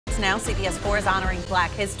now. CBS 4 is honoring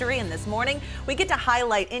Black history, and this morning we get to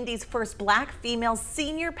highlight Indy's first Black female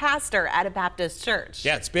senior pastor at a Baptist church.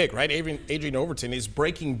 Yeah, it's big, right? Adrian Overton is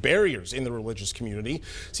breaking barriers in the religious community.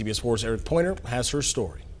 CBS 4's Eric Pointer has her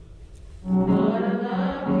story.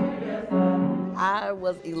 I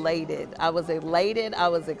was elated. I was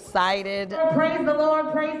excited. Praise the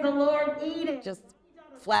Lord, Eden. Just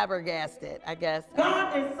flabbergasted, I guess.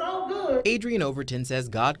 God is so good. Adrian Overton says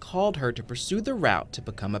God called her to pursue the route to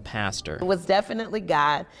become a pastor. It was definitely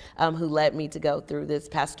God who led me to go through this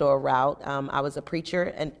pastoral route. I was a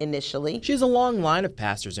preacher initially. She has a long line of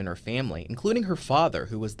pastors in her family, including her father,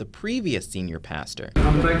 who was the previous senior pastor.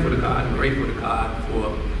 I'm thankful to God and grateful to God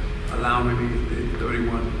for allowing me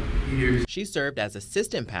 31 years. She served as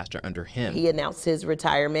assistant pastor under him. He announced his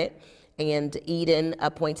retirement, and Eden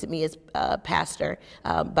appointed me as pastor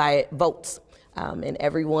by votes. And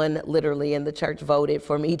everyone literally in the church voted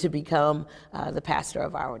for me to become the pastor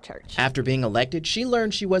of our church. After being elected, she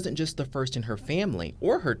learned she wasn't just the first in her family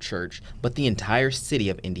or her church, but the entire city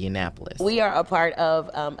of Indianapolis. We are a part of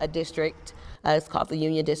a district, it's called the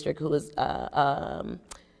Union District, who is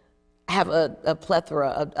have a plethora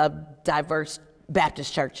of diverse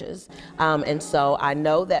Baptist churches. And so I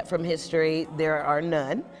know that from history there are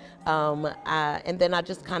none. And then I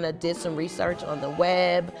just kind of did some research on the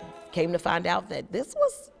web, came to find out that this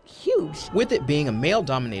was huge. With it being a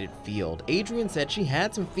male-dominated field, Adrian said she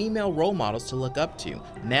had some female role models to look up to.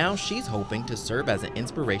 Now she's hoping to serve as an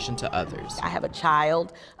inspiration to others. I have a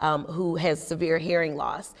child who has severe hearing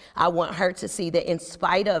loss. I want her to see that in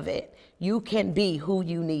spite of it, you can be who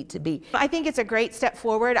you need to be. I think it's a great step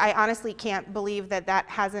forward. I honestly can't believe that that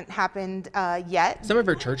hasn't happened yet. Some of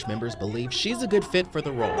her church members believe she's a good fit for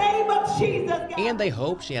the role. And they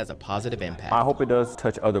hope she has a positive impact. I hope it does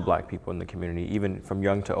touch other Black people in the community, even from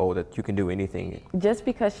young to old, that you can do anything. Just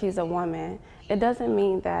because she's a woman, it doesn't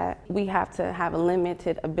mean that we have to have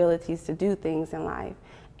limited abilities to do things in life.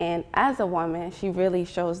 And as a woman, she really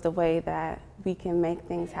shows the way that we can make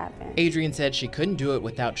things happen. Adrian said she couldn't do it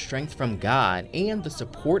without strength from God and the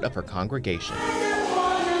support of her congregation.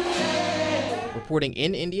 Reporting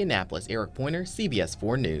in Indianapolis, Eric Pointer, CBS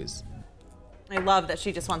 4 News. I love that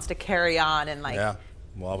she just wants to carry on and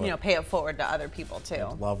pay it forward to other people too.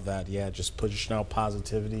 Love that. Yeah, just pushing out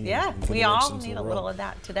positivity. Yeah, we all need a little of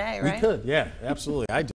that today, right? We could. Yeah, absolutely. I do.